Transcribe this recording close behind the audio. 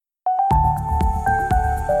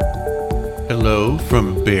Hello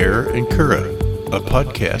from Baehr and Curadh, a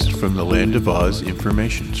podcast from the Land of Oz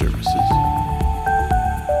Information Services.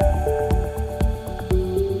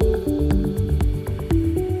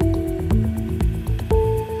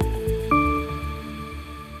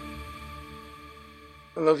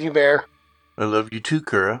 I love you, Baehr. I love you too,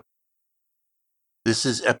 Curadh. This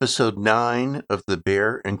is episode 9 of the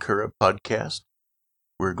Baehr and Curadh podcast.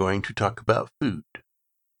 We're going to talk about food.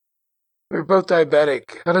 We're both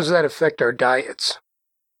diabetic. How does that affect our diets?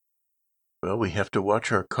 Well, we have to watch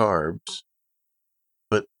our carbs,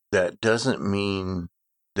 but that doesn't mean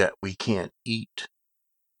that we can't eat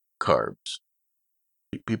carbs.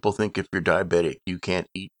 People think if you're diabetic, you can't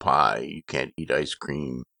eat pie, you can't eat ice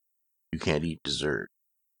cream, you can't eat dessert.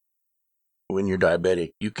 When you're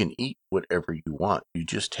diabetic, you can eat whatever you want. You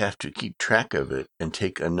just have to keep track of it and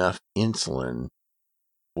take enough insulin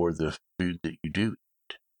for the food that you do eat.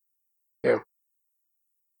 Yeah.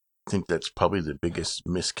 I think that's probably the biggest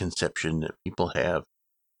misconception that people have.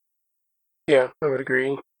 Yeah, I would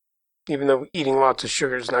agree. Even though eating lots of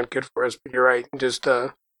sugar is not good for us, but you're right. Just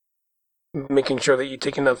making sure that you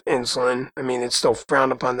take enough insulin. I mean, it's still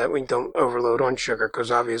frowned upon that we don't overload on sugar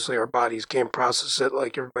because obviously our bodies can't process it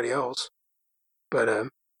like everybody else. But,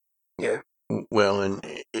 yeah. Well, and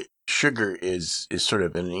sugar is sort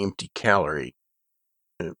of an empty calorie.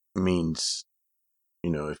 It means,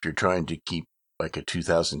 if you're trying to keep like a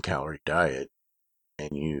 2,000 calorie diet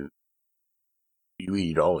and you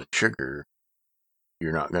eat all the sugar,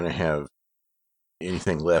 you're not going to have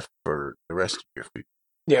anything left for the rest of your food.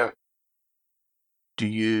 Yeah. Do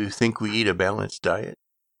you think we eat a balanced diet?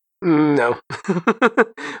 No.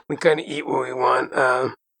 We kind of eat what we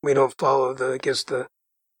want. We don't follow the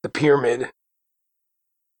pyramid.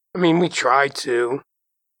 I mean, we try to,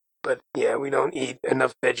 but yeah, we don't eat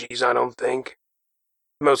enough veggies, I don't think.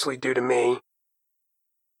 Mostly due to me.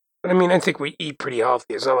 But I mean, I think we eat pretty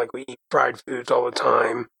healthy. It's not like we eat fried foods all the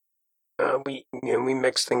time. We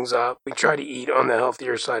mix things up. We try to eat on the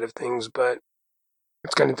healthier side of things, but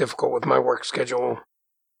it's kind of difficult with my work schedule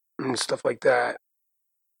and stuff like that.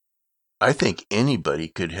 I think anybody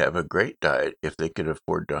could have a great diet if they could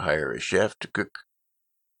afford to hire a chef to cook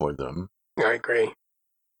for them. I agree.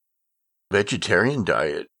 Vegetarian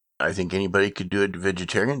diet, I think anybody could do a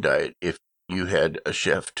vegetarian diet if you had a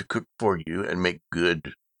chef to cook for you and make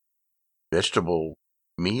good vegetable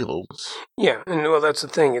meals. Yeah, and well, that's the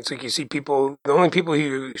thing. It's like you see people. The only people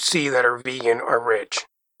you see that are vegan are rich.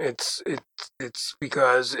 It's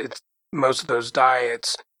because most of those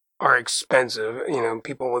diets are expensive.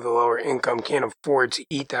 People with a lower income can't afford to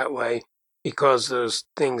eat that way because those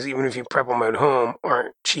things, even if you prep them at home,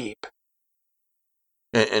 aren't cheap.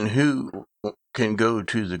 And who can go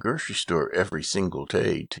to the grocery store every single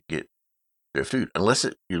day to get their food, unless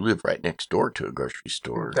you live right next door to a grocery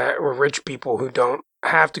store? That or rich people who don't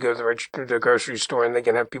have to go to the grocery store and they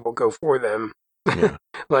can have people go for them. Yeah.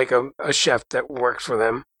 Like a chef that works for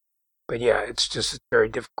them. But yeah, it's very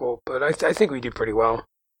difficult. But I think we do pretty well.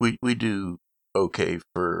 We do okay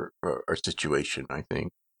for our situation, I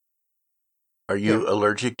think. Are you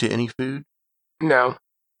allergic to any food? No,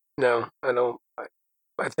 I don't.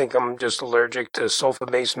 I think I'm just allergic to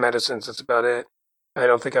sulfa-based medicines. That's about it. I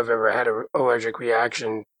don't think I've ever had an allergic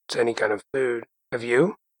reaction to any kind of food. Have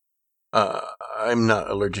you? I'm not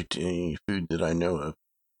allergic to any food that I know of.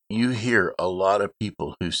 You hear a lot of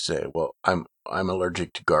people who say, "Well, I'm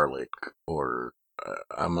allergic to garlic," or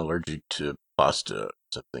 "I'm allergic to pasta," or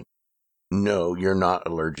something. No, you're not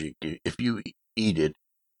allergic. If you eat it,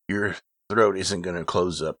 your throat isn't going to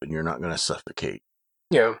close up, and you're not going to suffocate.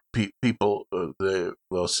 Yeah. People they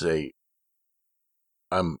will say,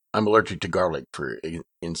 I'm allergic to garlic, for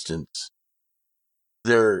instance.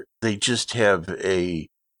 They just have a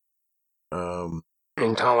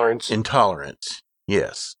Intolerance.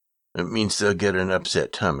 Yes, it means they'll get an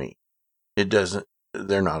upset tummy. It doesn't.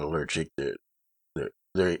 They're not allergic.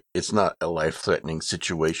 It's not a life-threatening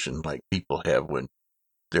situation like people have when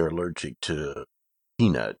they're allergic to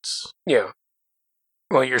peanuts. Yeah.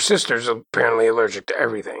 Well, your sister's apparently allergic to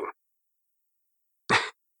everything.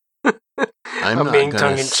 I'm not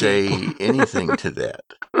going to say anything to that.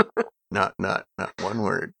 Not one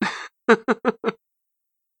word.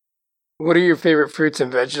 What are your favorite fruits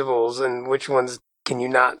and vegetables, and which ones can you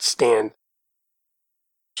not stand?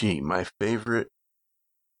 Gee, my favorite.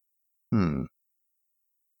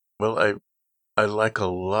 Well, I like a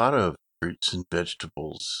lot of fruits and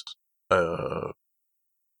vegetables. I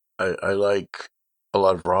like a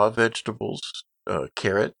lot of raw vegetables,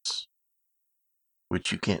 carrots,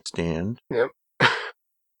 which you can't stand. Yep.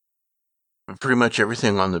 Pretty much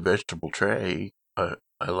everything on the vegetable tray I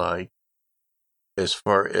like. As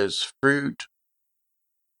far as fruit,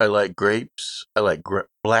 I like grapes. I like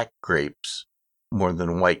black grapes more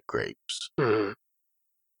than white grapes. Mm-hmm.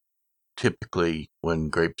 Typically, when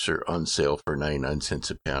grapes are on sale for 99 cents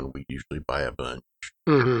a pound, we usually buy a bunch.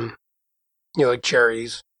 Mm-hmm. You like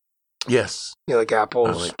cherries? Yes, You like I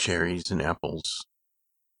apples? like cherries and apples.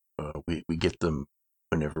 We get them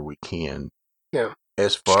whenever we can. Yeah.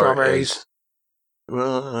 As far Strawberries? as,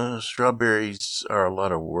 well, strawberries are a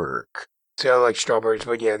lot of work. See, I like strawberries,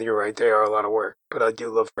 but yeah, you're right. They are a lot of work. But I do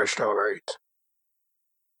love fresh strawberries.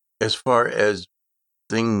 As far as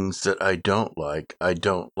things that I don't like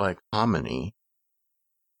hominy,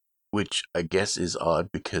 which I guess is odd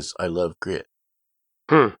because I love grit.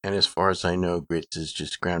 Hmm. And as far as I know, grits is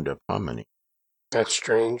just ground up hominy. That's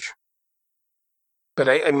strange. But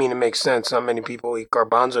I mean, it makes sense. Not many people eat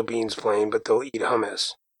garbanzo beans plain, but they'll eat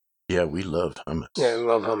hummus. Yeah, we love hummus. Yeah, I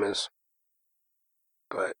love hummus.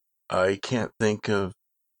 But I can't think of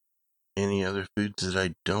any other foods that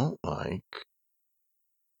I don't like.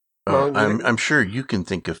 well, I'm sure you can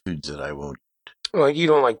think of foods that I won't. you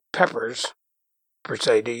don't like peppers per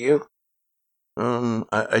se, do you?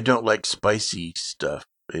 I don't like spicy stuff.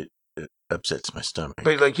 It upsets my stomach.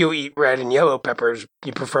 But like you'll eat red and yellow peppers.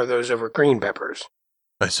 You prefer those over green peppers.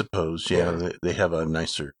 I suppose, yeah. They have a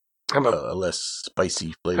nicer, a less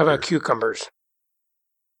spicy flavor. How about cucumbers?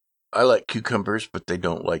 I like cucumbers, but they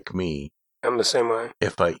don't like me. I'm the same way.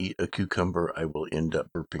 If I eat a cucumber, I will end up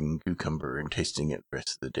burping cucumber and tasting it the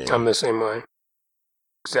rest of the day. I'm the same way.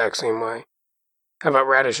 Exact same way. How about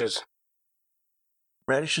radishes?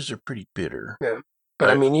 Radishes are pretty bitter. Yeah.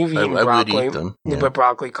 But I mean, you've eaten broccoli. I would eat them. You put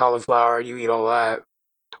broccoli, cauliflower, you eat all that.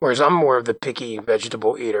 Whereas I'm more of the picky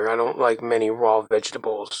vegetable eater. I don't like many raw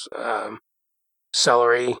vegetables.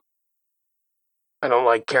 Celery. I don't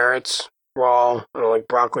like carrots raw. I don't like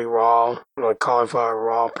broccoli raw. I don't like cauliflower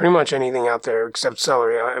raw. Pretty much anything out there except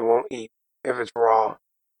celery I won't eat if it's raw.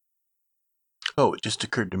 Oh, it just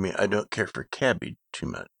occurred to me I don't care for cabbage too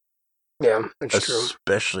much. Yeah, that's true.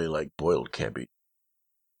 Especially like boiled cabbage.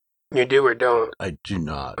 You do or don't? I do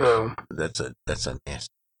not. Oh. That's a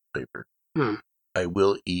nasty flavor. Hmm. I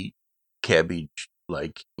will eat cabbage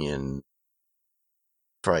like in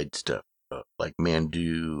fried stuff, like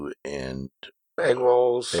mandu and egg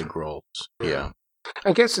rolls. Egg rolls, yeah.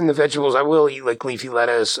 I guess in the vegetables, I will eat like leafy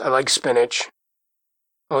lettuce. I like spinach.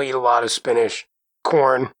 I'll eat a lot of spinach.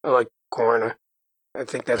 Corn. I like corn. I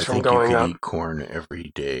think that's from growing up. You could eat corn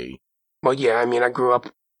every day. Well, yeah. I mean, I grew up.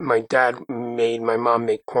 My mom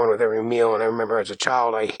made corn with every meal, and I remember as a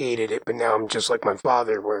child I hated it, but now I'm just like my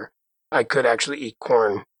father, where I could actually eat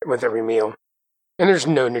corn with every meal. And there's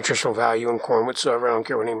no nutritional value in corn whatsoever. I don't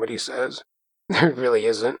care what anybody says. There really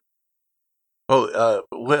isn't. Oh,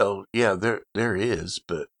 well, yeah, there is,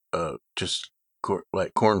 but just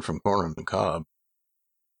like corn from corn on the cob,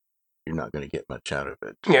 you're not going to get much out of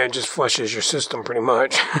it. Yeah, it just flushes your system pretty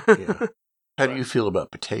much. Yeah. How do you feel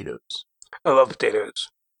about potatoes? I love potatoes.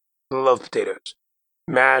 I love potatoes.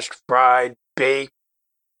 Mashed, fried, baked.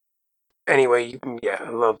 Anyway, I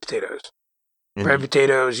love potatoes. And red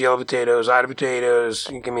potatoes, yellow potatoes, Ida potatoes.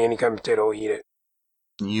 You give me any kind of potato, I'll eat it.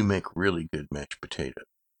 You make really good mashed potatoes.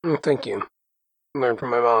 Oh, thank you. Learned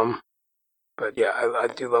from my mom. But yeah, I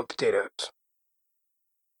do love potatoes.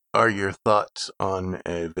 Are your thoughts on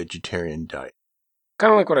a vegetarian diet?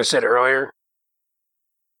 Kind of like what I said earlier.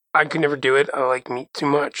 I could never do it. I like meat too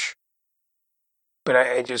much. But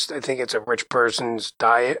I think it's a rich person's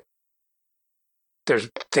diet.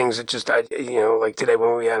 There's things that just, like today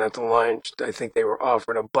when we had at the lunch, I think they were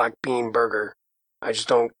offered a black bean burger. I just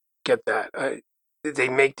don't get that. They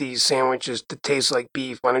make these sandwiches that taste like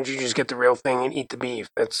beef. Why don't you just get the real thing and eat the beef?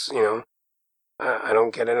 That's, I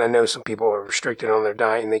don't get it. I know some people are restricted on their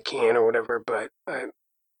diet and they can or whatever, but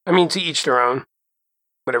I mean, to each their own,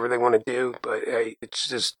 whatever they want to do, but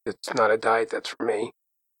it's not a diet that's for me.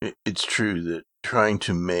 It's true that trying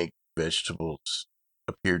to make vegetables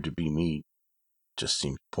appear to be meat just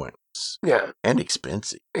seems pointless. Yeah. And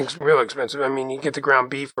expensive. It's real expensive. I mean, you get the ground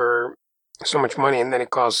beef for so much money and then it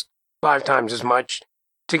costs 5 times as much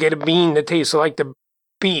to get a bean that tastes like the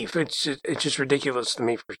beef. It's just ridiculous to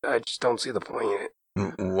me. I just don't see the point in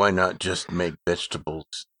it. Why not just make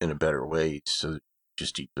vegetables in a better way so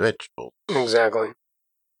just eat vegetables? Exactly.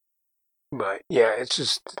 But yeah,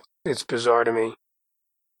 it's bizarre to me.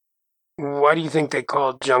 Why do you think they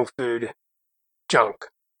call junk food junk?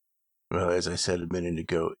 Well, as I said a minute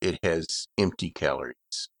ago, it has empty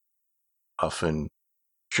calories. Often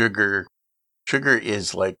sugar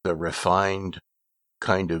is like the refined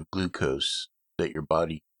kind of glucose that your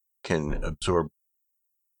body can absorb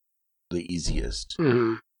the easiest.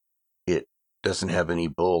 Mm-hmm. It doesn't have any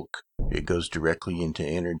bulk. It goes directly into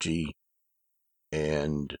energy.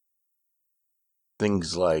 and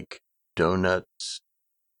things like donuts,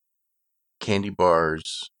 candy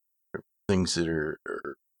bars, things that are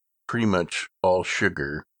pretty much all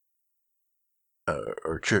sugar,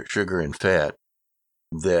 or sugar and fat,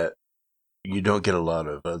 that you don't get a lot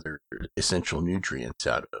of other essential nutrients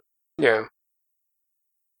out of. Yeah.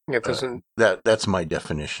 It doesn't. That's my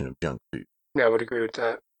definition of junk food. Yeah, I would agree with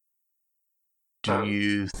that. Do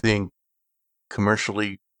you think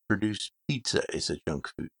commercially produced pizza is a junk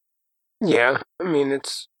food? Yeah, I mean,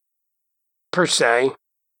 it's per se.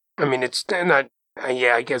 I mean, it's not.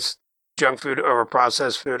 Yeah, I guess junk food or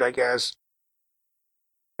processed food. I guess.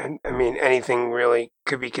 And I mean, anything really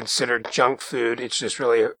could be considered junk food. It's just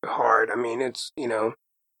really hard. I mean, it's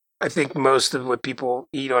I think most of what people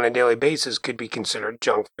eat on a daily basis could be considered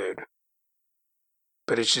junk food,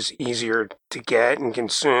 but it's just easier to get and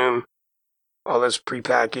consume all this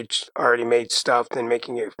prepackaged, already made stuff than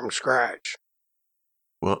making it from scratch.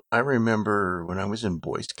 Well, I remember when I was in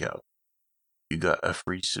Boy Scout, you got a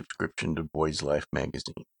free subscription to Boys Life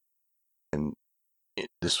magazine. And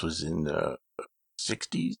this was in the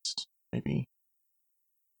 60s, maybe.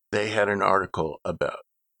 They had an article about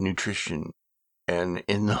nutrition. And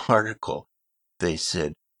in the article, they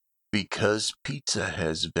said, because pizza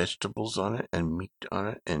has vegetables on it and meat on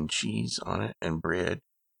it and cheese on it and bread,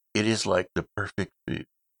 it is like the perfect food.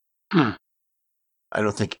 Hmm. I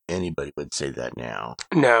don't think anybody would say that now.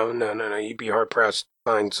 No. You'd be hard pressed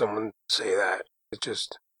to find someone to say that.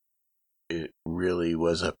 It really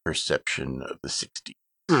was a perception of the 60s.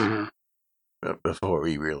 Mm-hmm. Before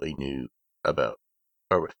we really knew about,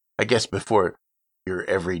 or I guess before your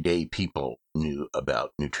everyday people knew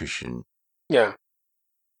about nutrition. Yeah.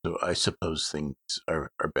 So I suppose things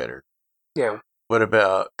are better. Yeah. What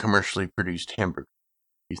about commercially produced hamburgers?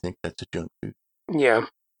 Do you think that's a junk food? Yeah,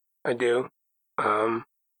 I do.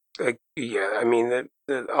 Yeah, I mean,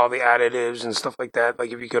 all the additives and stuff like that.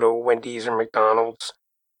 Like if you go to Wendy's or McDonald's,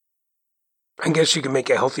 I guess you can make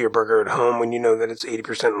a healthier burger at home when you know that it's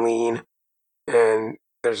 80% lean and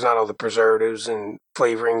there's not all the preservatives and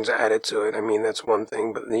flavorings added to it. I mean, that's one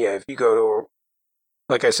thing. But yeah, if you go to,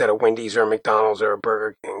 like I said, a Wendy's or a McDonald's or a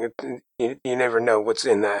Burger King, you never know what's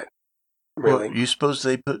in that, really. Well, you suppose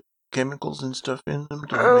they put chemicals and stuff in them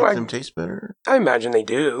to Oh, make them taste better? I imagine they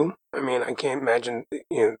do. I mean, I can't imagine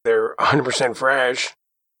they're 100% fresh.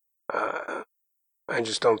 I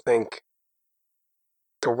just don't think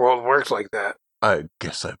the world works like that. I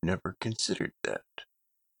guess I've never considered that.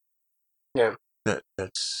 Yeah.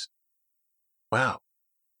 That's wow.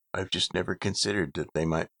 I've just never considered that they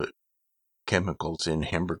might put chemicals in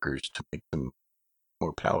hamburgers to make them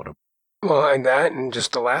more palatable. Well, and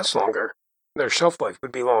just to last longer. Their shelf life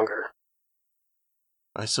would be longer.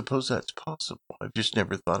 I suppose that's possible. I've just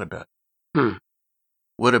never thought about it. Hmm.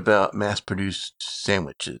 What about mass-produced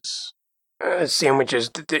sandwiches?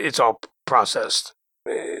 Sandwiches, it's all processed.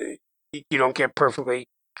 You don't get perfectly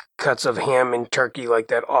cuts of ham and turkey like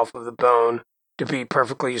that off of the bone to be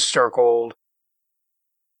perfectly circled,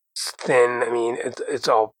 thin. I mean, that's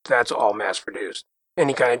all mass produced.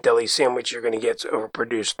 Any kind of deli sandwich you're going to get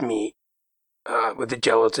overproduced meat with the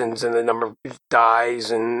gelatins and the number of dyes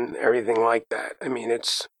and everything like that. I mean,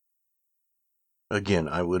 it's Again,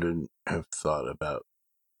 I wouldn't have thought about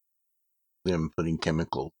them putting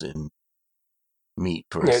chemicals in meat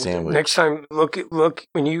for a sandwich. Next time, look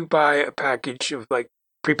when you buy a package of like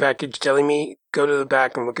prepackaged deli meat, go to the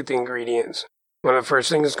back and look at the ingredients. One of the first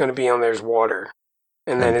things that's going to be on there is water,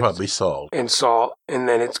 and then probably salt and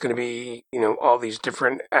then it's going to be all these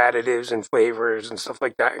different additives and flavors and stuff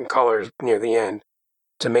like that and colors near the end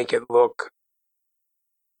to make it look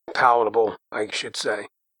palatable, I should say.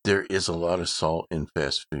 There is a lot of salt in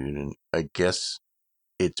fast food, and I guess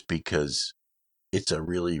it's because it's a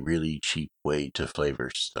really, really cheap way to flavor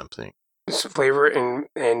something. It's flavor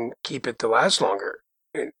and keep it to last longer.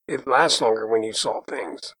 It lasts longer when you salt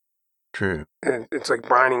things. True. It's like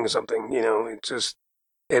brining something,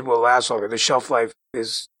 it will last longer. The shelf life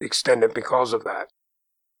is extended because of that.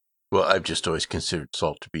 Well, I've just always considered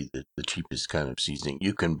salt to be the cheapest kind of seasoning.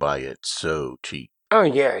 You can buy it so cheap. Oh,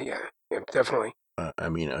 yeah, definitely. I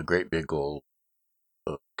mean, a great big old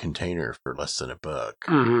container for less than $1.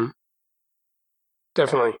 Mm-hmm.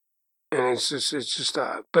 Definitely. And it's just,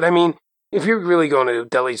 but I mean, if you're really going to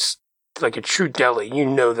delis, like a true deli, you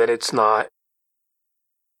know that it's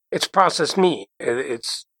processed meat. You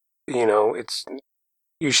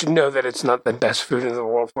should know that it's not the best food in the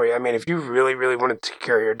world for you. I mean, if you really, really wanted to take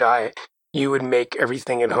care of your diet, you would make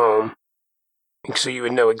everything at home. So you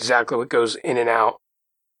would know exactly what goes in and out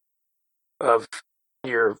of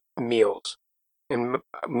your meals. And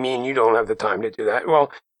me and you don't have the time to do that.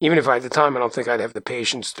 Well, even if I had the time, I don't think I'd have the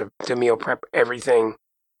patience to meal prep everything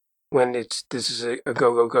when this is a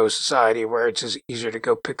go society where it's just easier to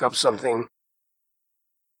go pick up something.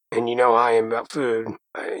 And you know how I am about food.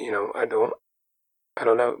 I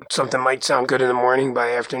don't know. Something might sound good in the morning.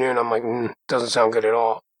 By afternoon, I'm like, doesn't sound good at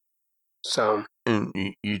all. So. And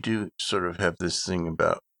you do sort of have this thing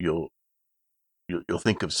about you'll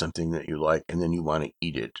think of something that you like, and then you want to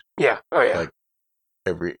eat it. Yeah. Oh yeah. Like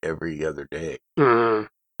every other day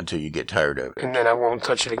until you get tired of it, and then I won't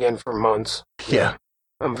touch it again for months. Yeah.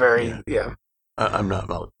 I'm very I'm not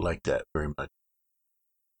like that very much.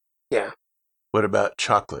 Yeah. What about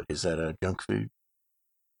chocolate? Is that a junk food?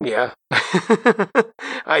 Yeah.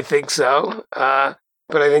 I think so.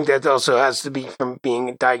 But I think that also has to be from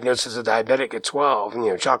being diagnosed as a diabetic at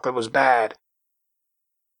 12. Chocolate was bad.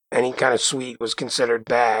 Any kind of sweet was considered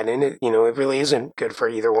bad, and it really isn't good for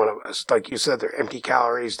either one of us. Like you said, they're empty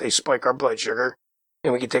calories. They spike our blood sugar,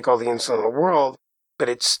 and we can take all the insulin in the world, but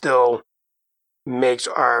it still makes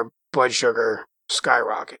our blood sugar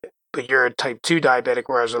skyrocket. But you're a type 2 diabetic,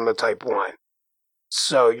 whereas I'm a type 1.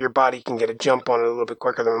 So your body can get a jump on it a little bit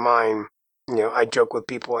quicker than mine. I joke with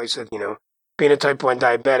people. I said, being a type 1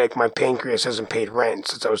 diabetic, my pancreas hasn't paid rent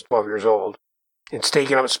since I was 12 years old. It's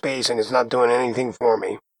taking up space, and it's not doing anything for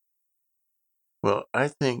me. Well, I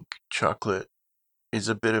think chocolate is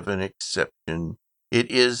a bit of an exception. It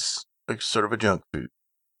is sort of a junk food,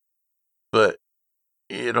 but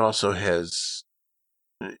it also has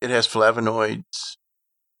flavonoids.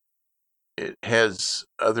 It has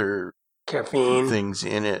other caffeine things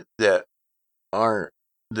in it that are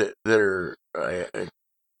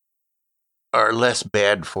less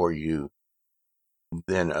bad for you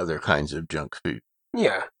than other kinds of junk food.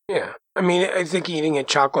 Yeah. I mean, I think eating a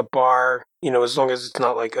chocolate bar, as long as it's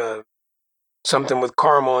not like something with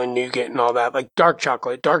caramel and nougat and all that, like dark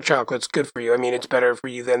chocolate's good for you. I mean, it's better for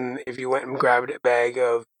you than if you went and grabbed a bag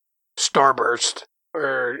of Starburst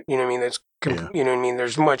or, that's,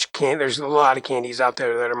 there's there's a lot of candies out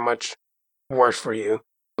there that are much worse for you.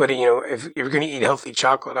 But, if you're going to eat healthy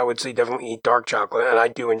chocolate, I would say definitely eat dark chocolate, and I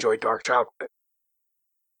do enjoy dark chocolate.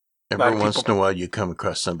 Every once in a while you come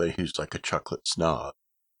across somebody who's like a chocolate snob.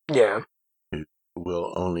 Yeah. Who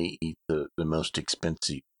will only eat the most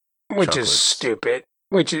expensive Which chocolates. Is stupid.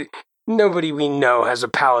 Nobody we know has a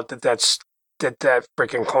palate that's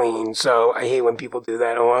freaking clean. So I hate when people do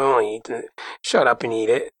that. Oh, I only eat it. Shut up and eat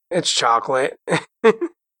it. It's chocolate.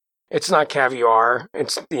 It's not caviar.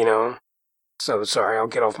 It's, So sorry, I'll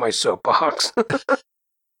get off my soapbox.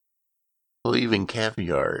 Well, even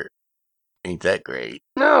caviar ain't that great.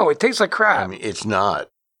 No, it tastes like crap. I mean, it's not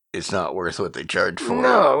worth what they charge for.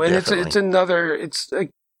 No, and it's a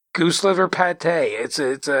goose liver pate. It's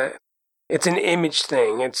an image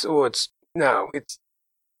thing. If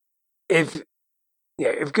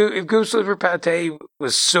goose liver pate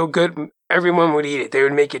was so good, everyone would eat it. They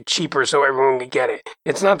would make it cheaper so everyone could get it.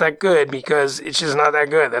 It's not that good because it's just not that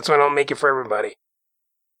good. That's why I don't make it for everybody.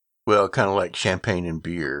 Well, kind of like champagne and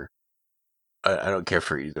beer. I don't care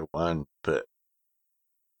for either one, but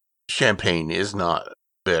champagne is not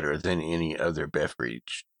better than any other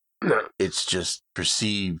beverage. No. It's just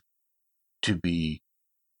perceived to be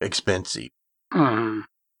expensive. Mm-hmm.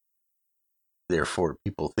 Therefore,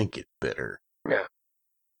 people think it's better. Yeah.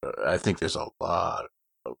 I think there's a lot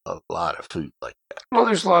of food like that. Well,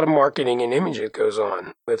 there's a lot of marketing and image that goes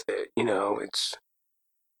on with it. It's,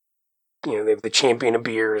 they have the champion of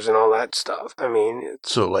beers and all that stuff. I mean,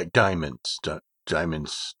 so like diamonds have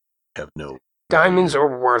no. Diamonds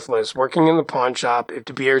are worthless. Working in the pawn shop, if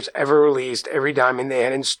the beers ever released every diamond they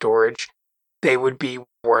had in storage, they would be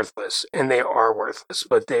worthless, and they are worthless.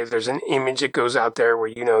 But there's an image that goes out there where,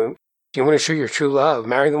 if you want to show your true love,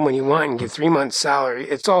 marry them when you want and give 3 months' salary.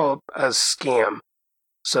 It's all a scam.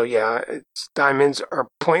 So yeah, diamonds are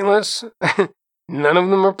pointless. None of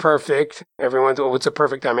them are perfect. Everyone's, what's a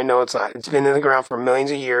perfect diamond? No, it's not. It's been in the ground for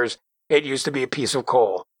millions of years. It used to be a piece of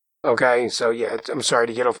coal. Okay, so yeah, I'm sorry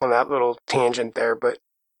to get off on that little tangent there, but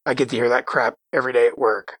I get to hear that crap every day at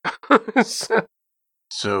work.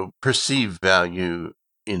 So perceived value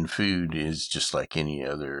in food is just like any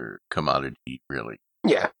other commodity, really.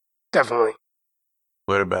 Yeah, definitely.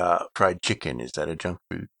 What about fried chicken? Is that a junk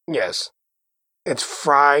food? Yes. It's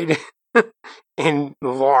fried in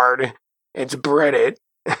lard. It's breaded.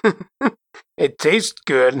 It tastes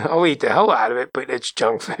good. I'll eat the hell out of it, but it's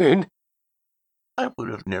junk food. I would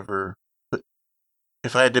have never put,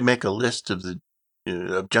 if I had to make a list of the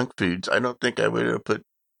of junk foods, I don't think I would have put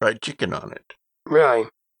fried chicken on it. Really?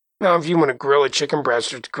 Now, if you want to grill a chicken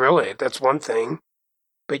breast or to grill it, that's one thing.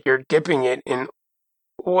 But you're dipping it in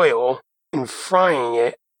oil in frying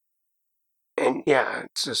it. And yeah,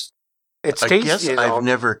 it's I tasty guess as I've all.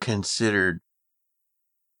 never considered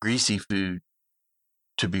greasy food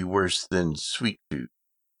to be worse than sweet food.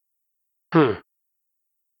 Hmm.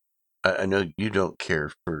 I know you don't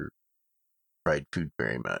care for fried food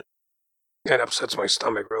very much, That upsets my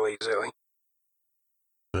stomach really easily.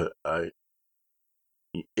 but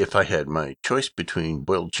if I had my choice between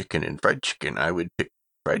boiled chicken and fried chicken, I would pick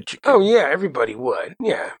fried chicken. Oh yeah, everybody would.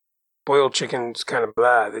 Yeah, boiled chicken's kind of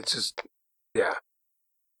blah. It's just yeah.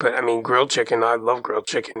 But I mean, grilled chicken. I love grilled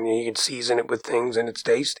chicken. You can season it with things, and it's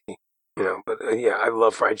tasty. But yeah, I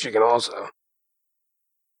love fried chicken also. So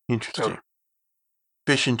Interesting.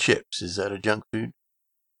 Fish and chips, is that a junk food?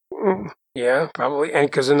 yeah, probably. And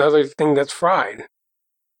because another thing that's fried.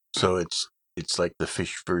 So it's like the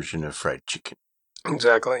fish version of fried chicken.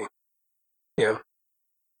 Exactly. Yeah.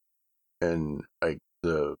 And like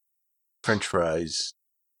the French fries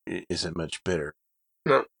isn't much better.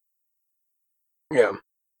 No. Yeah.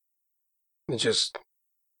 It's just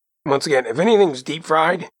once again, if anything's deep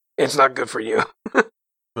fried, it's not good for you.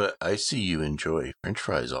 But I see you enjoy French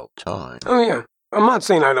fries all the time. Oh yeah. I'm not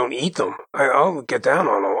saying I don't eat them. I'll get down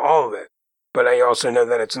on all of it. But I also know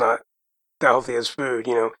that it's not the healthiest food.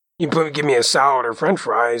 Give me a salad or French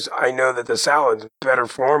fries. I know that the salad's better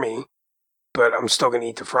for me, but I'm still gonna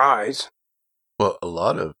eat the fries. Well, a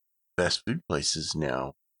lot of fast food places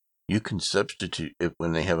now, you can substitute it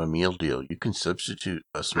when they have a meal deal. You can substitute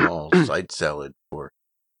a small side salad for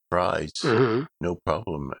fries, Mm-hmm. no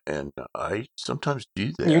problem. And I sometimes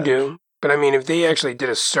do that. You do. But I mean, if they actually did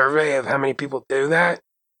a survey of how many people do that,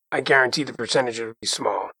 I guarantee the percentage would be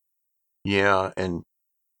small. Yeah, and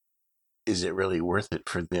is it really worth it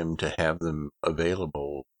for them to have them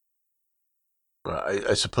available?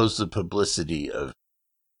 I suppose the publicity of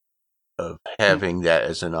having that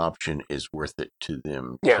as an option is worth it to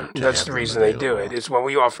them. Yeah, to that's have the them reason they do available. it. Is when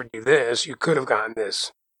we offered you this, you could have gotten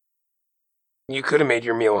this. You could have made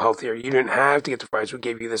your meal healthier. You didn't have to get the fries. We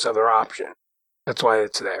gave you this other option. That's why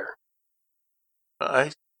it's there.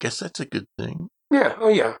 I guess that's a good thing. Yeah. Oh,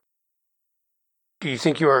 yeah. Do you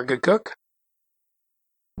think you are a good cook?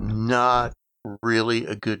 Not really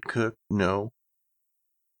a good cook, no.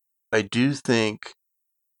 I do think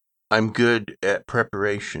I'm good at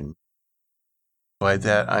preparation. By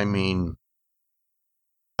that I mean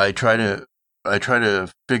I try to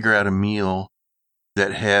figure out a meal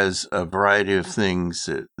that has a variety of things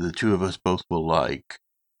that the two of us both will like.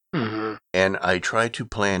 Mm-hmm. And I try to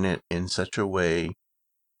plan it in such a way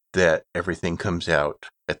that everything comes out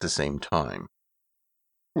at the same time.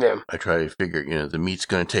 Yeah. I try to figure, the meat's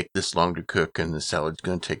going to take this long to cook, and the salad's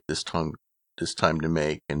going to take this time to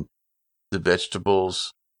make, and the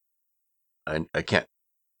vegetables. I can't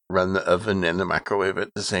run the oven and the microwave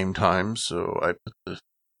at the same time, so I put the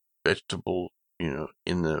vegetable,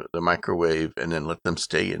 in the microwave, and then let them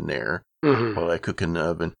stay in there Mm-hmm. while I cook in the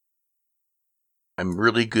oven. I'm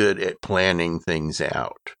really good at planning things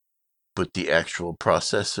out, but the actual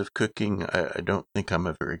process of cooking, I don't think I'm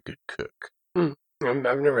a very good cook.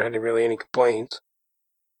 I've never had really any complaints.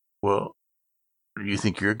 Well, do you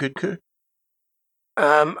think you're a good cook?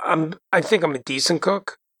 I think I'm a decent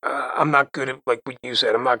cook. I'm not good at, like what you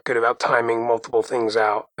said, I'm not good about timing multiple things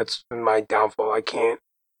out. That's my downfall. I can't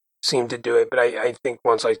seem to do it. But I think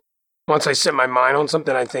once I set my mind on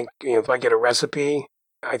something, I think, if I get a recipe,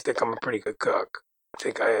 I think I'm a pretty good cook. I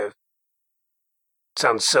think I have,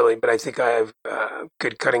 sounds silly, but I think I have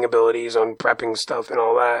good cutting abilities on prepping stuff and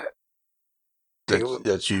all that.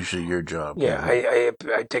 That's usually your job. Yeah,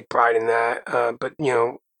 I take pride in that. But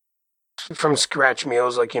from scratch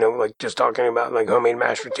meals, like just talking about like homemade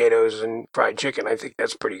mashed potatoes and fried chicken, I think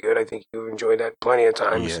that's pretty good. I think you've enjoyed that plenty of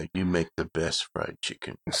times. Yeah, you make the best fried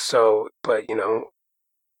chicken. So, but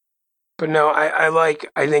no,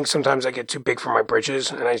 I think sometimes I get too big for my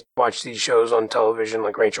britches, and I watch these shows on television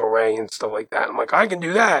like Rachel Ray and stuff like that. I'm like, I can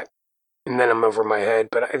do that, and then I'm over my head.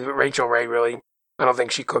 But Rachel Ray really, I don't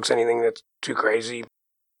think she cooks anything that's too crazy.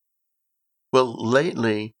 Well,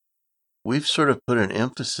 lately, we've sort of put an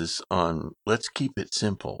emphasis on let's keep it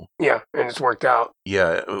simple. Yeah, and it's worked out.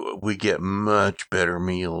 Yeah, we get much better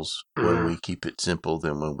meals when we Mhm. keep it simple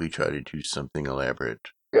than when we try to do something elaborate.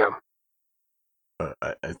 Yeah.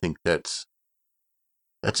 I think that's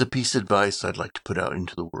a piece of advice I'd like to put out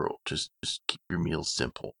into the world. Just keep your meals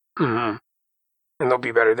simple. Mm-hmm. And they'll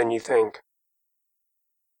be better than you think.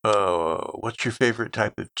 What's your favorite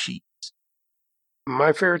type of cheese?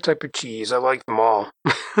 My favorite type of cheese, I like them all.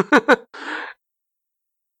 I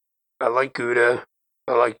like Gouda.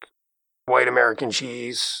 I like white American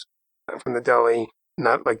cheese from the deli,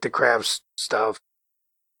 not like the Kraft stuff.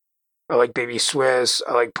 I like baby Swiss.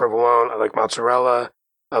 I like provolone. I like mozzarella.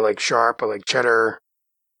 I like sharp. I like cheddar.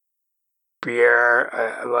 Gruyere.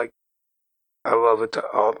 I love it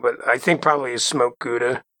all. But I think probably a smoked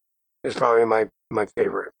Gouda is probably my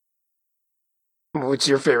favorite. What's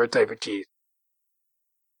your favorite type of cheese?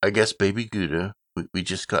 I guess baby Gouda. We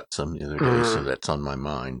just got some the other day, so that's on my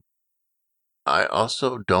mind. I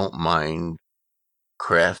also don't mind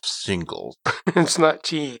Kraft singles. It's not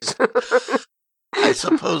cheese. I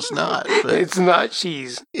suppose not, but It's not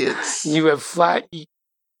cheese. it's You have flat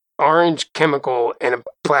orange chemical and a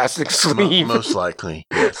plastic sleeve. most likely,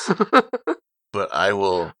 yes. But I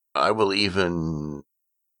will even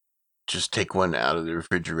just take one out of the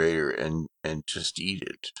refrigerator and just eat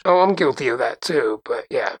it. Oh, I'm guilty of that too, but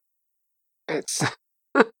yeah. It's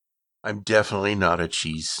I'm definitely not a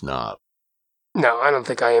cheese snob. No, I don't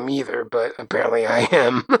think I am either, but apparently I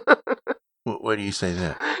am. Why do you say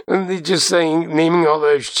that? And they're just naming all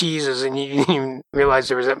those cheeses, and you didn't even realize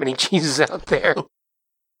there was that many cheeses out there.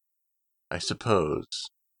 I suppose.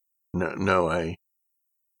 You're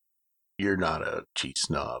not a cheese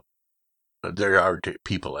snob. But there are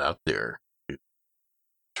people out there who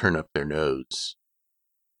turn up their nose,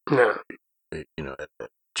 No. at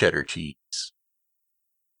cheddar cheese.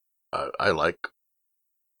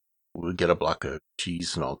 We'll get a block of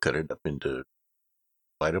cheese and I'll cut it up into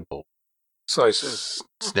biteable Slices.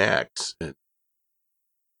 Snacks. And,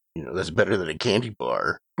 that's better than a candy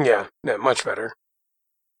bar. Yeah, much better.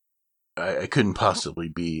 I couldn't possibly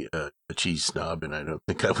be a cheese snob, and I don't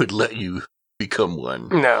think I would let you become one.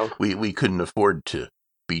 No. We couldn't afford to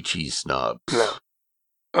be cheese snobs. No.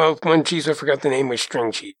 Oh, one cheese I forgot the name was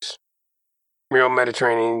string cheese. Real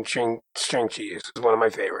Mediterranean string cheese is one of my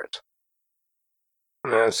favorites.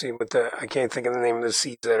 See, I can't think of the name of the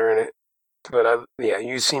seeds that are in it. But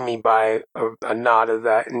you see me buy a knot of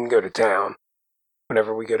that and go to town.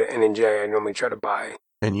 Whenever we go to N&J, I normally try to buy.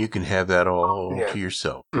 And you can have that all to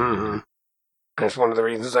yourself. Mm-hmm. That's one of the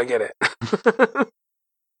reasons I get it.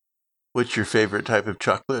 What's your favorite type of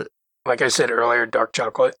chocolate? Like I said earlier, dark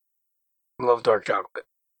chocolate. I love dark chocolate.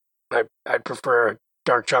 I prefer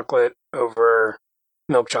dark chocolate over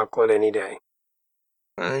milk chocolate any day.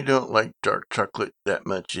 I don't like dark chocolate that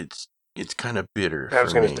much. It's kind of bitter.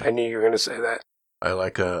 I knew you were gonna say that. I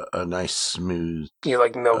like a nice smooth. You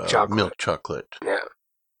like milk chocolate? Milk chocolate. Yeah.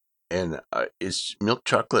 And is milk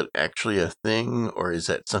chocolate actually a thing, or is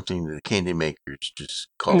that something that the candy makers just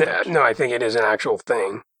call it? No, I think it is an actual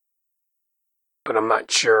thing. But I'm not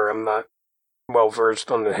sure. I'm not well versed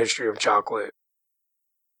on the history of chocolate.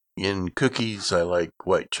 In cookies, I like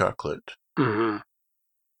white chocolate. Mm-hmm.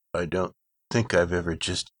 I don't think I've ever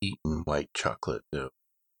just eaten white chocolate, though.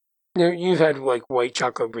 You've had like white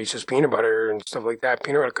chocolate Reese's peanut butter and stuff like that,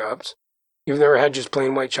 peanut butter cups. You've never had just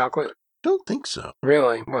plain white chocolate? Don't think so.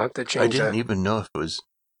 Really? We'll have to change that. I didn't even know if it was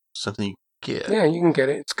something you could get. Yeah, you can get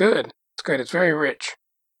it. It's good. It's very rich.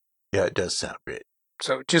 Yeah, it does sound rich.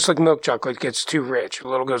 So just like milk chocolate gets too rich, a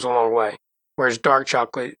little goes a long way. Whereas dark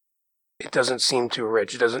chocolate, it doesn't seem too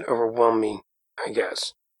rich. It doesn't overwhelm me, I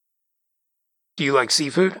guess. Do you like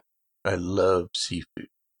seafood? I love seafood.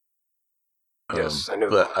 Yes, I know.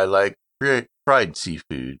 But I like fried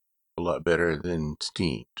seafood a lot better than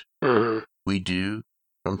steamed. Mm-hmm. We do,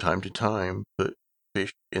 from time to time, put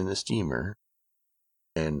fish in the steamer,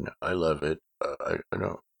 and I love it. I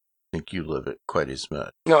don't think you love it quite as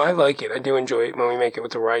much. No, I like it. I do enjoy it when we make it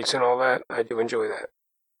with the rice and all that. I do enjoy that.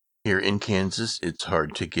 Here in Kansas, it's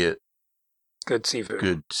hard to get good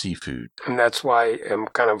seafood. And that's why I'm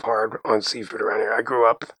kind of hard on seafood around here. I grew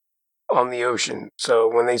up on the ocean, so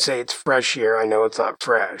when they say it's fresh here, I know it's not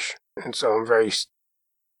fresh. And so I'm very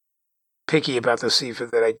picky about the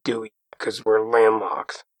seafood that I do eat because we're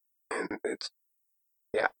landlocked. And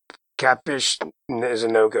catfish is a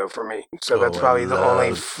no-go for me. So that's probably the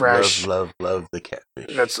only fresh... Love the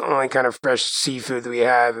catfish. That's the only kind of fresh seafood we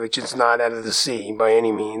have, which is not out of the sea by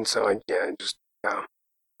any means. So,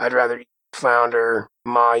 I'd rather eat flounder,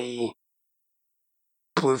 mahi,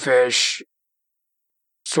 bluefish,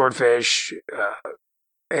 swordfish,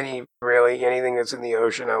 anything that's in the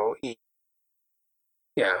ocean I will eat.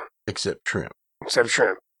 Yeah. Except shrimp.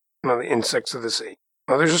 One of the insects of the sea.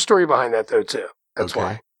 Well, there's a story behind that, though, too. That's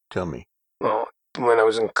why. Tell me. Well, when I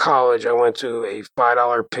was in college, I went to a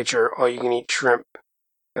 $5 pitcher all-you-can-eat shrimp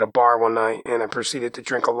at a bar one night, and I proceeded to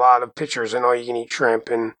drink a lot of pitchers and all-you-can-eat shrimp,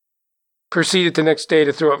 and proceeded the next day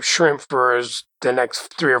to throw up shrimp for the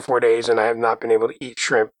next 3 or 4 days, and I have not been able to eat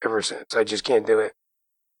shrimp ever since. I just can't do it.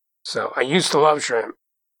 So I used to love shrimp.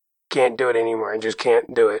 Can't do it anymore. I just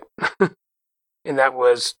can't do it. And that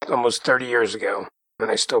was almost 30 years ago,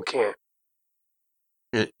 and I still can't.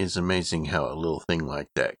 It is amazing how a little thing like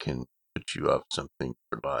that can put you off something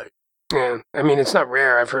for life. Yeah, I mean, it's not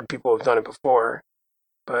rare. I've heard people have done it before,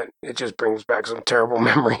 but it just brings back some terrible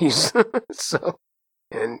memories. So,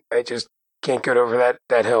 and I just can't get over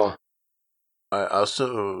that hill. I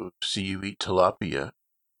also see you eat tilapia.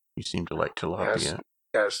 You seem to like Yes, tilapia.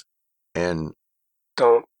 yes. And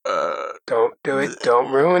Don't uh, don't do it.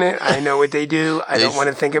 Don't ruin it. I know what they do. I don't want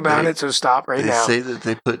to think about it. So stop right they now. say that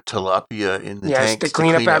they put tilapia in the Yes, tanks to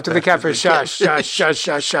clean up after the catfish. Shush, shush, shush,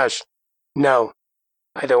 shush, shush. No,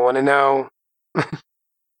 I don't want to know.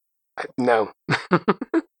 No.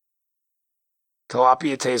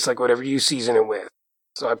 Tilapia tastes like whatever you season it with.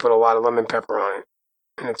 So I put a lot of lemon pepper on it,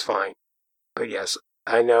 and it's fine. But yes,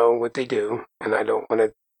 I know what they do, and I don't want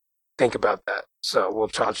to think about that. So we'll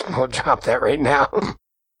drop that right now.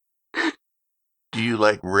 Do you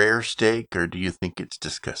like rare steak, or do you think it's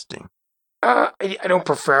disgusting? I don't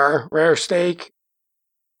prefer rare steak.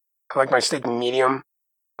 I like my steak medium.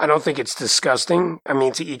 I don't think it's disgusting. I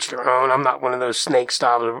mean, to each their own. I'm not one of those snake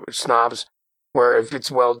snobs where if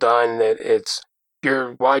it's well done, that it's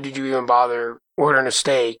why did you even bother ordering a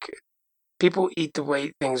steak? People eat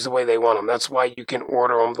things the way they want them. That's why you can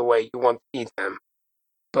order them the way you want to eat them.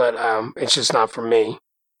 But it's just not for me.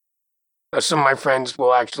 Some of my friends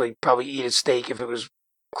will actually probably eat a steak if it was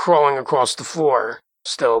crawling across the floor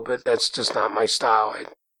still, but that's just not my style.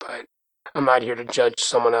 But I'm not here to judge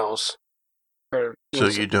someone else. So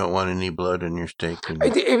you don't want any blood in your steak? If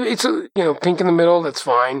it's pink in the middle, that's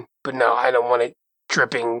fine. But no, I don't want it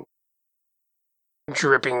dripping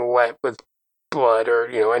wet with blood, or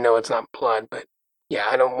I know it's not blood, but yeah,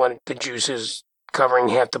 I don't want the juices covering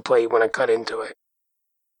half the plate when I cut into it.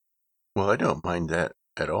 Well, I don't mind that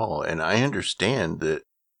at all, and I understand that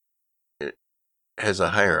it has a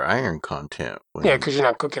higher iron content. Yeah, because you're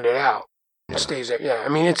not cooking it out. It stays there. Yeah, I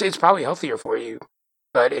mean it's probably healthier for you,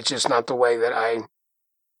 but it's just not the way that I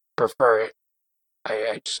prefer it.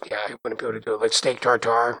 I wouldn't be able to do it. Like steak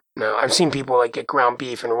tartare. No, I've seen people like get ground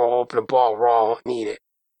beef and roll open a ball raw and eat it.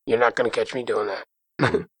 You're not going to catch me doing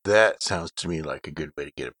that. That sounds to me like a good way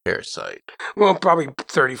to get a parasite. Well, probably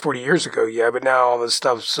 30, 40 years ago, yeah, but now all this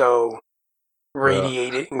stuff's so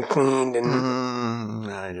radiated and cleaned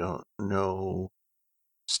and... I don't know.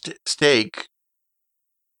 Steak,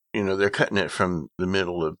 they're cutting it from the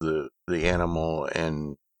middle of the animal,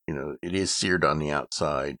 and, it is seared on the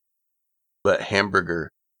outside. But hamburger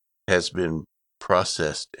has been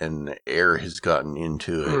processed and the air has gotten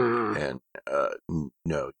into it, and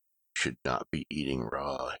no, you should not be eating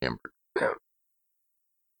raw hamburger. No.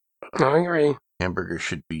 I agree. Hamburger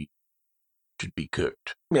should be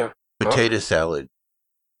cooked. Yeah. Potato salad,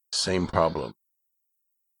 same problem.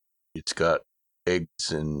 It's got eggs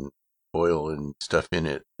and oil and stuff in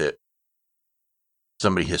it that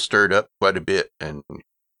somebody has stirred up quite a bit, and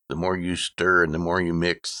the more you stir and the more you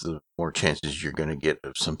mix, the more chances you're going to get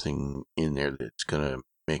of something in there that's going to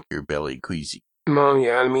make your belly queasy. Well,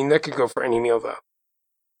 yeah, I mean, that could go for any meal, though.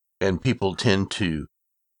 And people tend to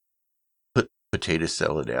put potato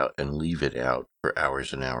salad out and leave it out for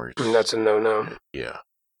hours and hours. And that's a no-no. Yeah.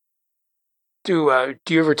 Do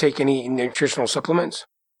you ever take any nutritional supplements?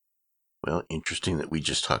 Well, interesting that we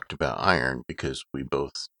just talked about iron, because we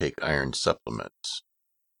both take iron supplements.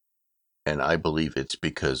 And I believe it's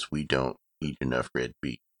because we don't eat enough red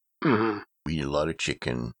meat. Mm-hmm. We eat a lot of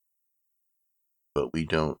chicken, but we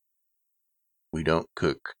don't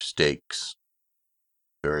cook steaks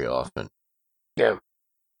very often. Yeah.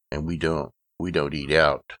 And we don't eat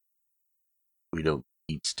out. We don't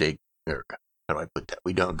eat steak, or how do I put that?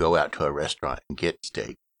 We don't go out to a restaurant and get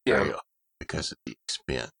steak very often because of the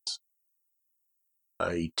expense.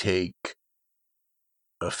 I take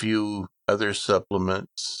a few other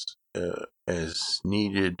supplements as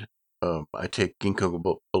needed. I take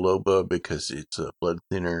ginkgo biloba because it's a blood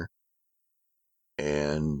thinner,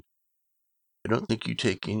 and I don't think you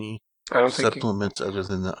take any supplements other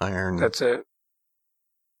than the iron. That's it.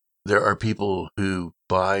 There are people who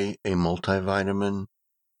buy a multivitamin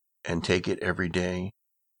and take it every day,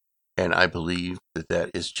 and I believe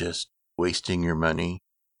that is just wasting your money.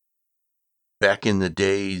 Back in the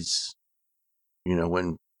days,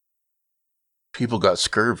 when people got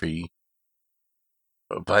scurvy,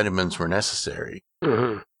 vitamins were necessary.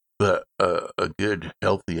 Mm-hmm. But a good,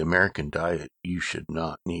 healthy American diet, you should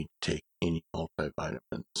not need to take any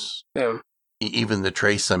multivitamins. Yeah. Even the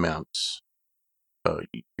trace amounts,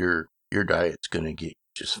 your diet's going to get you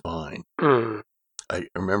just fine. Mm. I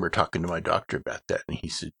remember talking to my doctor about that, and he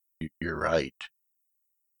said, "You're right.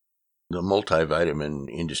 The multivitamin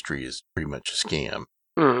industry is pretty much a scam."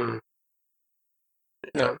 Mm.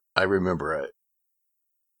 Yeah. I remember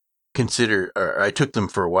I took them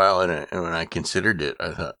for a while, and when I considered it,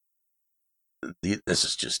 I thought, this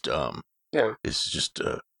is just Yeah. this is just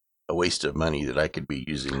a waste of money that I could be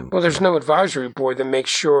using. Well, there's no advisory board that makes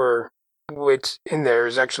sure what's in there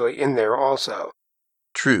is actually in there also.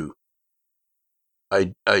 True.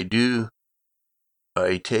 I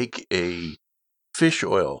take a fish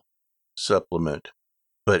oil supplement,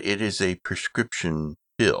 but it is a prescription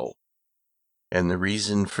pill. And the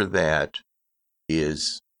reason for that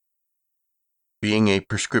is, being a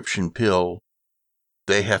prescription pill,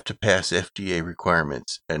 they have to pass FDA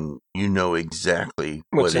requirements, and you know exactly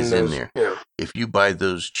What's what is in there. Yeah. If you buy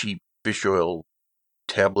those cheap fish oil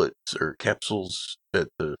tablets or capsules at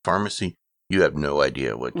the pharmacy, you have no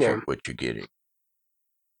idea what you're getting.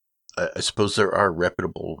 I suppose there are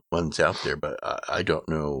reputable ones out there, but I don't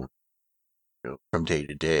know, from day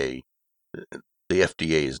to day. The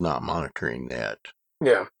FDA is not monitoring that.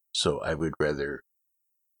 Yeah. So I would rather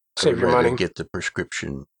save your money. get the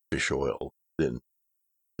prescription fish oil than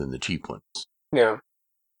the cheap ones. Yeah.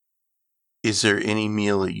 Is there any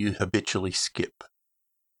meal that you habitually skip?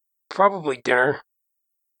 Probably dinner.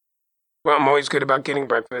 Well, I'm always good about getting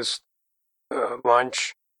breakfast,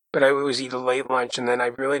 lunch, but I always eat a late lunch, and then I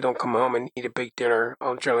really don't come home and eat a big dinner.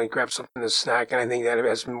 I'll generally grab something to snack, and I think that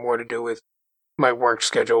has more to do with my work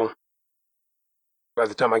schedule. By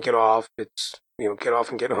the time I get off, it's, get off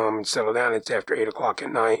and get home and settle down. It's after 8 o'clock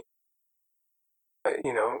at night.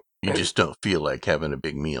 You just don't feel like having a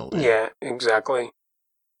big meal then. Yeah, exactly.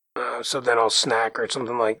 So then I'll snack or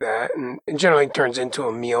something like that, and it generally turns into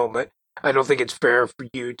a meal, but I don't think it's fair for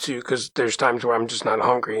you to, because there's times where I'm just not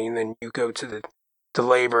hungry, and then you go to the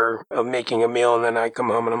labor of making a meal, and then I come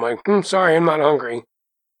home and I'm like, sorry, I'm not hungry,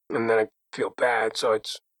 and then I feel bad. So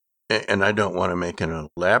it's... And I don't want to make an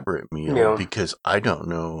elaborate meal because I don't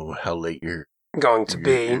know how late you're going to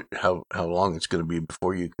be, how long it's going to be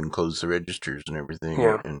before you can close the registers and everything.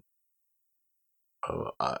 Yeah. And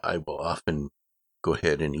I will often go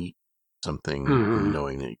ahead and eat something,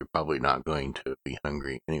 knowing that you're probably not going to be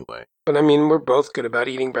hungry anyway. But I mean, we're both good about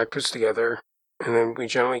eating breakfast together, and then we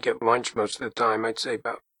generally get lunch most of the time. I'd say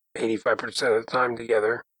about 85% of the time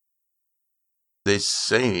together. They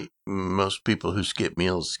say most people who skip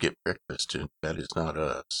meals skip breakfast, and that is not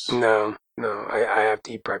us. No, I have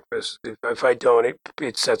to eat breakfast. If I don't,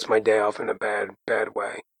 it sets my day off in a bad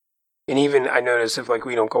way. And even I notice if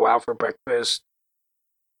we don't go out for breakfast,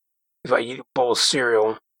 if I eat a bowl of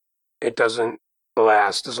cereal, it doesn't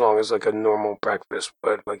last as long as a normal breakfast,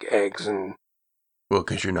 but eggs and... Well,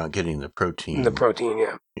 because you're not getting the protein.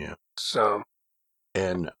 Yeah. Yeah. So...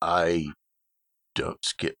 And I don't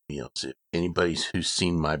skip meals. If anybody who's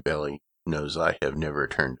seen my belly knows I have never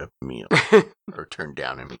turned up a meal or turned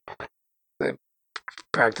down a meal.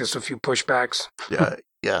 Practice a few pushbacks. Yeah,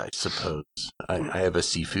 I suppose. I have a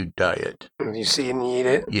seafood diet. You see it and you eat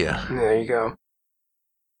it? Yeah. There you go.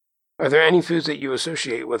 Are there any foods that you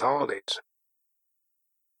associate with holidays?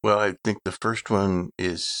 Well, I think the first one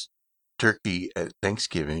is turkey at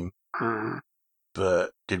Thanksgiving.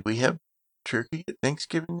 But did we have turkey at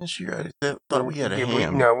Thanksgiving this year? I thought we had a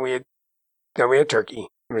ham. We had turkey.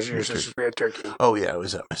 It was your sister's. We had turkey. Oh, yeah, it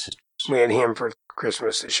was at my sister's. We had ham for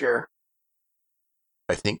Christmas this year.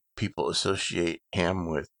 I think people associate ham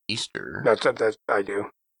with Easter. That's I do.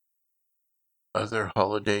 Other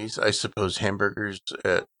holidays, I suppose hamburgers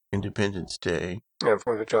at Independence Day. Yeah,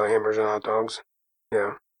 4th of July hamburgers and hot dogs.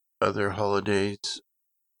 Yeah. Other holidays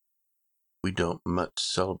we don't much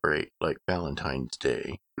celebrate, like Valentine's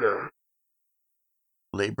Day. No.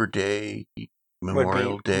 Labor Day,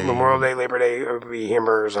 Memorial Day. Memorial Day, Labor Day would be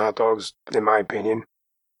hamburgers and hot dogs, in my opinion.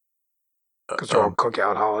 Because they're all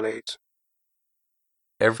cookout holidays.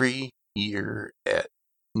 Every year at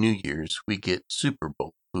New Year's, we get Super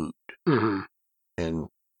Bowl food. Mm-hmm. And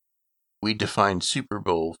we define Super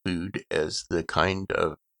Bowl food as the kind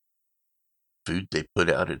of food they put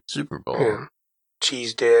out at Super Bowl. Yeah.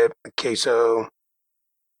 Cheese dip, queso,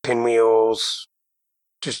 pinwheels,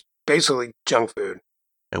 just basically junk food.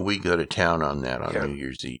 And we go to town on that on New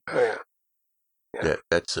Year's Eve. Oh, yeah.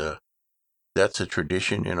 That's a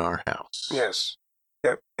tradition in our house. Yes.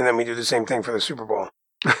 Yep. And then we do the same thing for the Super Bowl.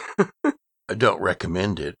 I don't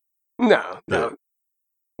recommend it. No.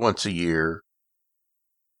 Once a year.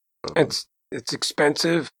 It's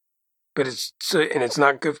expensive, but it's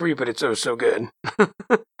not good for you, but it's so good.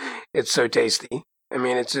 It's so tasty. I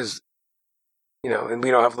mean, it's just, and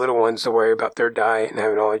we don't have little ones to worry about their diet and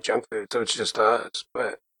having all that junk food, so it's just us.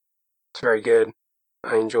 But it's very good.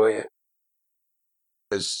 I enjoy it.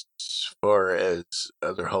 As far as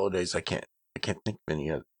other holidays, I can't think of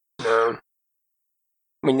any other. No.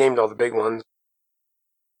 We named all the big ones.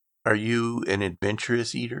 Are you an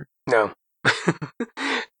adventurous eater? No.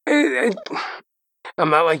 I'm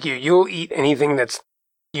not like you. You'll eat anything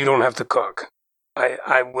you don't have to cook.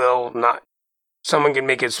 I will not. Someone can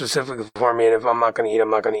make it specifically for me, and if I'm not going to eat, I'm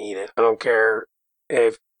not going to eat it. I don't care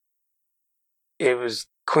if it was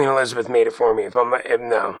Queen Elizabeth made it for me.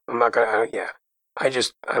 No, I'm not going to. Yeah, I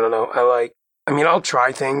don't know. I mean, I'll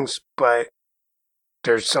try things, but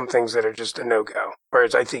there's some things that are just a no go.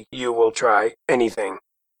 Whereas I think you will try anything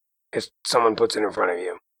if someone puts it in front of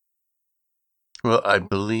you. Well, I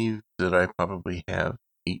believe that I probably have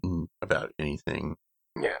eaten about anything.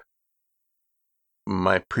 Yeah.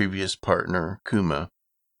 My previous partner, Kuma,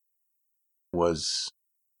 was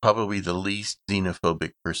probably the least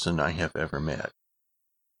xenophobic person I have ever met.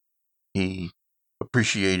 He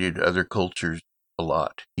appreciated other cultures a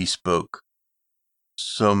lot. He spoke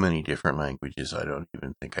so many different languages, I don't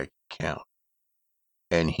even think I can count.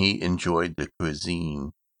 And he enjoyed the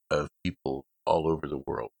cuisine of people all over the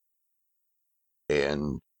world.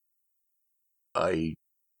 And I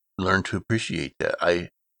learned to appreciate that. I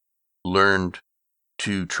learned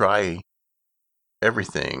to try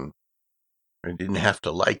everything. I didn't have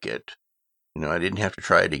to like it. I didn't have to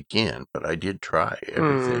try it again, but I did try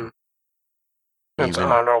everything. That's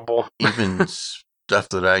honorable. Even stuff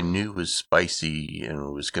that I knew was spicy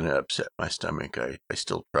and was going to upset my stomach, I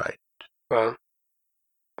still tried. Well,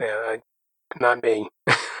 yeah, not me.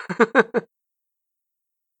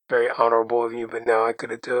 Very honorable of you, but no, I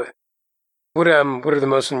couldn't do it. What are the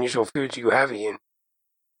most unusual foods you have eaten?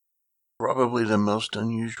 Probably the most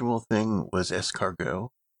unusual thing was escargot.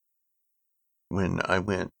 When I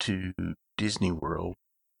went to Disney World,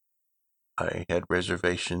 I had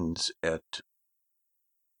reservations at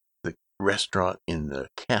the restaurant in the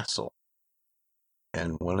castle.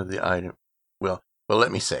 And one of the items, well,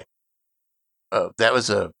 let me say, that was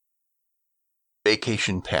a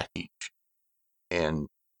vacation package. And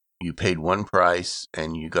you paid one price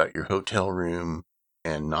and you got your hotel room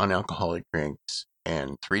and non-alcoholic drinks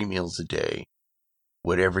and 3 meals a day,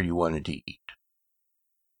 whatever you wanted to eat.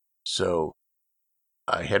 So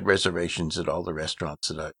I had reservations at all the restaurants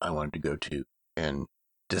that I wanted to go to, and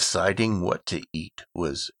deciding what to eat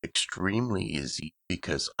was extremely easy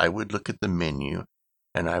because I would look at the menu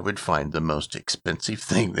and I would find the most expensive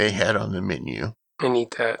thing they had on the menu And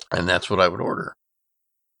eat that. and that's what I would order.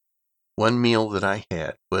 One meal that I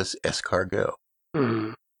had was escargot,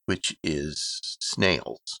 which is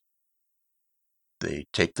snails. They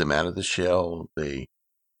take them out of the shell, they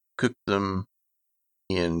cook them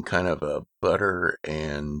in kind of a butter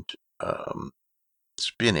and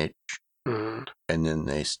spinach, and then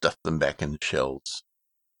they stuff them back in the shells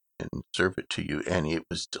and serve it to you, and it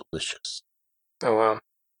was delicious. Oh, wow.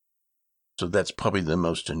 So that's probably the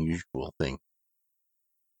most unusual thing.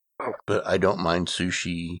 Oh. But I don't mind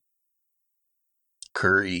sushi,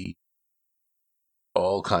 curry,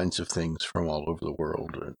 all kinds of things from all over the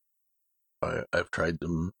world. I've tried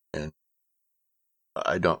them, and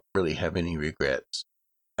I don't really have any regrets.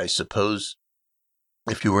 I suppose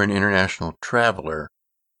if you were an international traveler,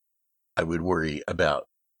 I would worry about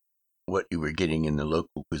what you were getting in the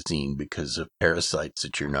local cuisine because of parasites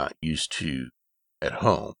that you're not used to at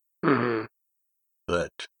home.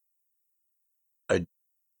 But I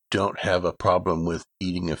don't have a problem with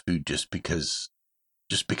eating a food just because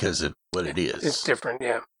of what it is. It's different,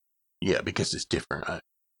 yeah. Yeah, because it's different.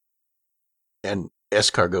 And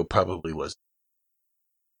escargot probably was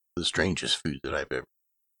the strangest food that I've ever.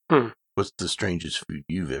 What's the strangest food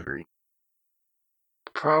you've ever eaten?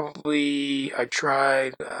 Probably I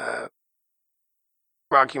tried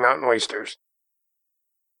Rocky Mountain oysters.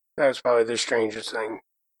 That was probably the strangest thing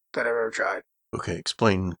that I've ever tried. Okay,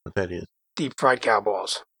 explain what that is. Deep fried cow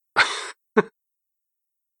balls.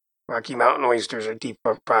 Rocky Mountain oysters are deep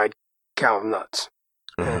fried cow nuts.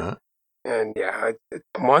 And yeah,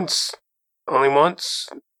 only once.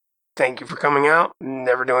 Thank you for coming out.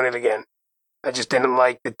 Never doing it again. I just didn't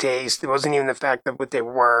like the taste. It wasn't even the fact of what they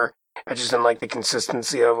were. I just didn't like the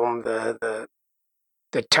consistency of them, the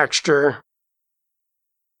texture.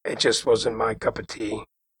 It just wasn't my cup of tea.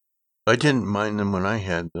 I didn't mind them when I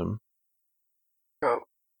had them. Oh,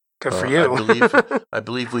 good for you. I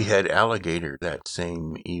believe we had alligator that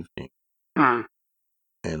same evening. And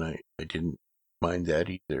I didn't mind that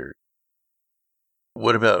either.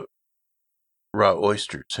 What about raw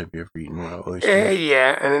oysters? Have you ever eaten raw oysters?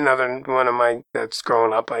 Yeah, and another one of my, that's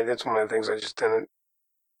growing up, that's one of the things I just didn't.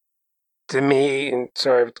 To me, and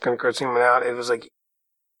sorry if it's going to gross anyone out, it was like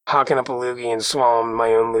hocking up a loogie and swallowing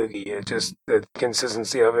my own loogie. It just, the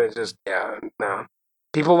consistency of it, just, yeah, no.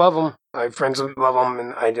 People love them. I have friends that love them,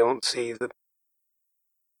 and I don't see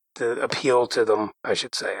the appeal to them, I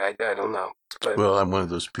should say. I don't know. But, well, I'm one of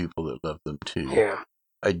those people that love them too. Yeah.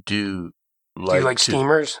 I do Do you like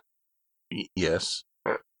steamers? Yes.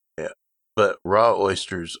 Yeah. But raw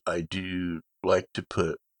oysters, I do like to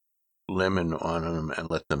put lemon on them and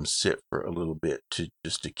let them sit for a little bit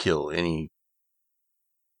just to kill any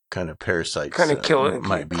kind of parasites. Kind of kill it,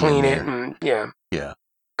 might be clean in it, there. and yeah,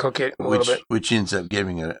 cook it a little bit. Which ends up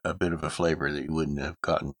giving it a bit of a flavor that you wouldn't have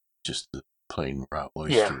gotten just the plain raw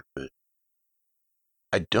oyster. Yeah. But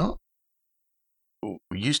I don't.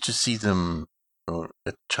 We used to see them at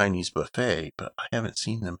the Chinese buffet, but I haven't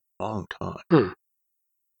seen them in a long time.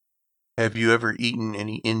 Have you ever eaten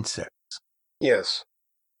any insects? Yes.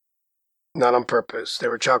 Not on purpose. They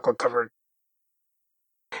were chocolate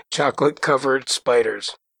covered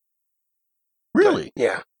spiders. Really?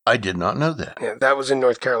 Yeah. I did not know that. Yeah, that was in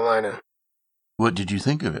North Carolina. What did you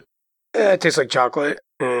think of it? It tastes like chocolate,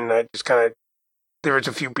 and I just kind of, there was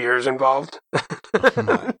a few beers involved.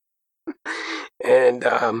 And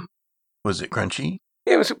was it crunchy?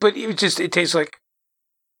 It was, but it tastes like,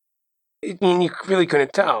 I mean, you really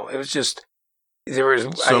couldn't tell. It was just, there was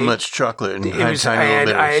much chocolate and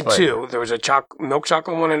I had two. There was a milk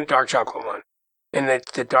chocolate one and a dark chocolate one, and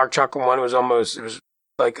the dark chocolate one was almost, it was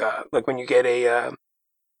like when you get an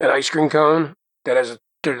ice cream cone that has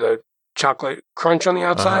the chocolate crunch on the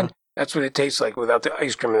outside. Uh-huh. That's what it tastes like without the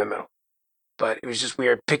ice cream in the middle. But it was just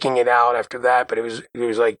weird picking it out after that. But it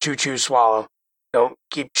was like chew, swallow. Don't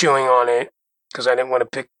keep chewing on it, because I didn't want to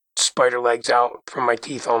pick spider legs out from my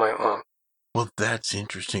teeth all night long. Well, that's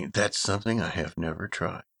interesting. That's something I have never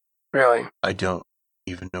tried. Really? I don't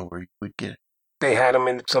even know where you would get it. They had them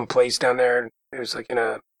in some place down there. It was like in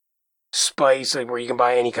a spice, like where you can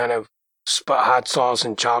buy any kind of hot sauce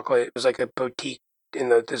and chocolate. It was like a boutique in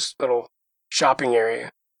this little shopping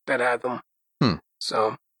area that had them.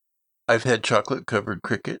 So I've had chocolate covered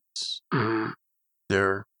crickets. Mm-hmm.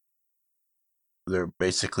 They're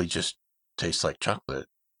basically just taste like chocolate.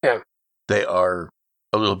 Yeah. They are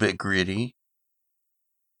a little bit gritty,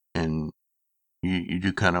 and you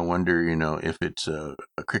do kind of wonder, if it's a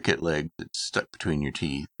cricket leg that's stuck between your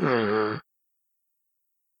teeth. Mm-hmm.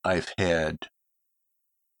 I've had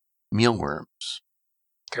mealworms.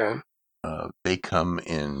 Okay. They come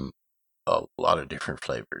in a lot of different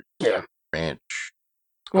flavors. Yeah. Ranch.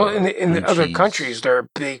 Well, in the other countries, they're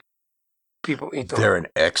big. People eat them. They're an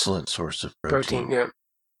excellent source of protein. Yeah.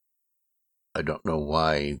 I don't know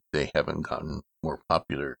why they haven't gotten more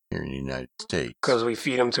popular here in the United States. Because we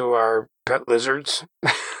feed them to our pet lizards.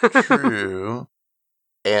 True.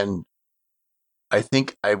 And I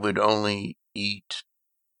think I would only eat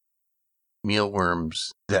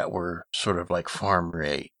mealworms that were sort of like farm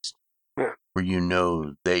raised. Yeah. Where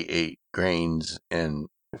they ate grains and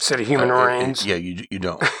instead of human rains. Yeah, you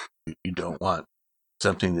don't you don't want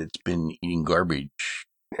something that's been eating garbage.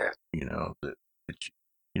 Yeah. That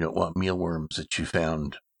you don't want mealworms that you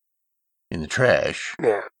found in the trash.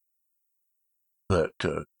 Yeah. But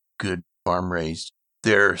good farm raised,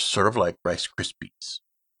 they're sort of like Rice Krispies.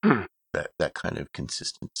 That kind of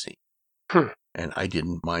consistency. And I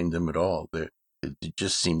didn't mind them at all. They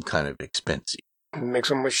just seemed kind of expensive. Mix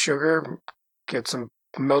them with sugar, get some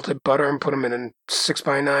melted butter, and put them in a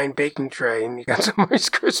 6x9 baking tray, and you got some Rice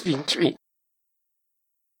Krispie treat.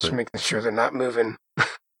 Just making sure they're not moving.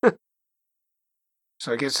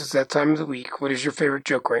 So I guess it's that time of the week. What is your favorite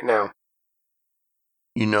joke right now?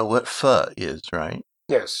 You know what pho is, right?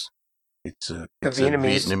 Yes. It's a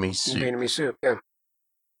Vietnamese soup. Vietnamese soup, yeah.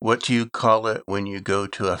 What do you call it when you go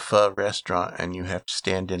to a pho restaurant and you have to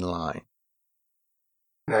stand in line?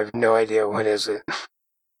 I have no idea. What is it?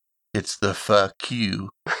 It's the pho queue.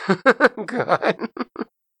 God.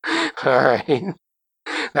 All right.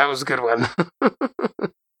 That was a good one.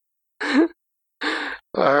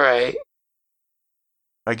 All right.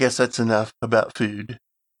 I guess that's enough about food.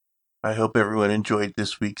 I hope everyone enjoyed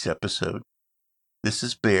this week's episode. This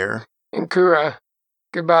is Baehr and Curadh.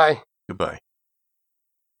 Goodbye. Goodbye.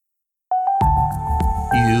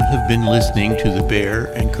 You have been listening to the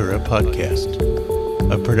Baehr and Curadh podcast,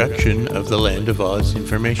 a production of the Land of Oz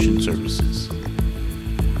Information Services.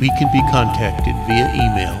 We can be contacted via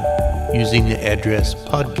email using the address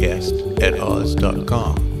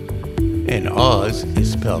podcast@oz.com. And Oz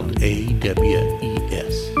is spelled AWEZ.